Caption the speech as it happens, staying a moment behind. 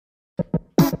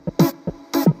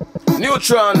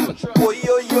Nutron. Oh,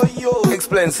 yo, yo, yo.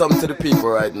 Explain something to the people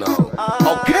right now.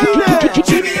 Okay.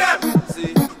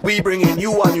 GBM. We bringing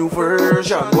you a new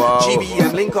version. Wow.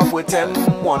 GBM link up with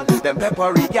M1. Them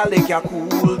peppery gal they can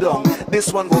cool down.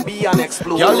 This one will be an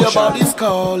explosion. Girl, your body's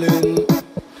calling,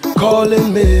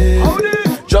 calling me.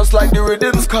 Just like the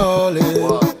rhythm's calling,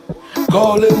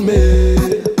 calling me.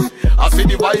 I see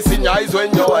the voice in your eyes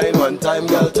when you whine one time,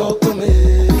 girl, talk to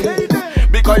me.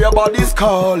 Because your body's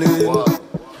calling,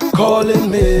 calling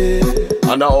me.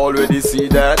 And I already see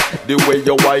that, the way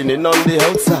you're whining on the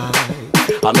outside.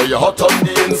 I know you're hot on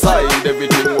the inside,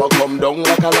 everything will come down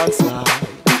like a landslide.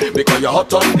 Because you're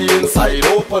hot on the inside,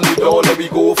 open the door, let me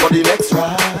go for the next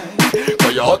ride.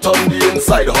 Because you're hot on the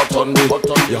inside, you're hot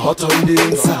on the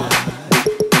inside.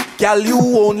 Girl, you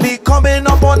only coming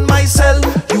up on my cell,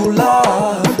 you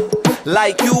love.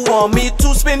 Like you want me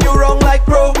to spin you wrong like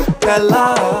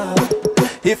propeller.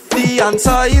 If the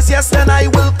answer is yes, then I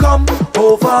will come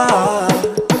over.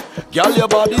 Girl, your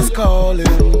body's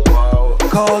calling,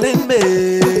 calling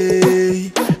me.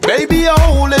 Baby, you're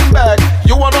holding back.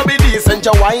 You wanna be decent,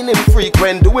 you're whining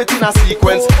frequent. Do it in a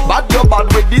sequence. But you're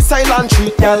bad with the silent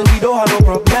treatment. Girl, we don't have no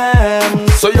problem.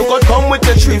 So you could come with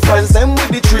your 3 friends, them with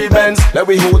the 3 bands. Let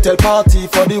we hotel party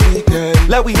for the weekend.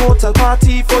 Let we hotel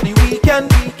party for the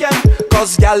weekend.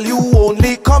 Cause girl, you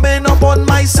only coming up on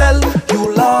my cell,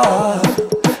 you love.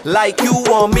 Like you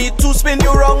want me to spin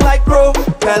you wrong like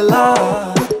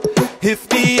propeller. If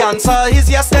the answer is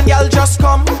yes, then girl, just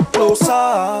come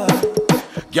closer.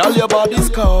 Girl, your body's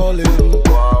calling,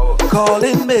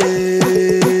 calling me.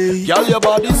 Girl, your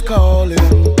body's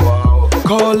calling,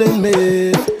 calling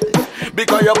me.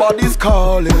 Because your body's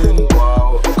calling,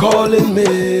 calling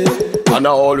me. And I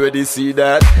already see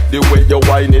that, the way you're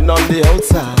whining on the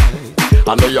outside.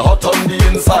 I know you're hot on the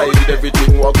inside,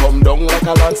 everything will come down like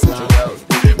a landslide.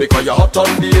 Because you're hot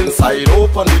on the inside,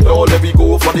 open the door, let me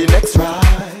go for the next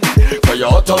ride. Because you're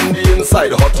hot on the inside,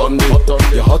 you're hot on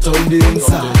the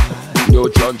inside.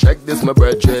 Nutron, check this, my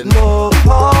brethren. No,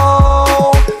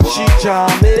 how she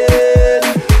jamming.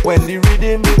 When the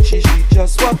rhythm hit she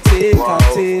just want take a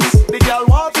taste. The girl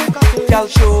want take a taste. Girl,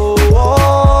 show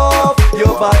off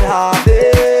your bad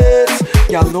habits.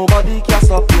 Girl, nobody can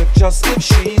stop you, just give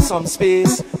she some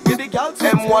space. Give the girl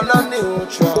M1 and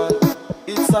Nutron.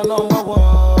 It's a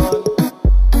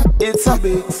 #1. It's a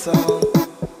big song.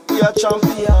 We are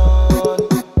champion.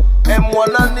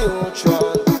 M1 and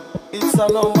Nutron. It's a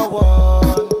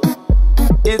 #1.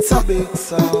 It's a big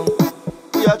song.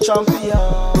 We are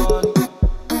champion.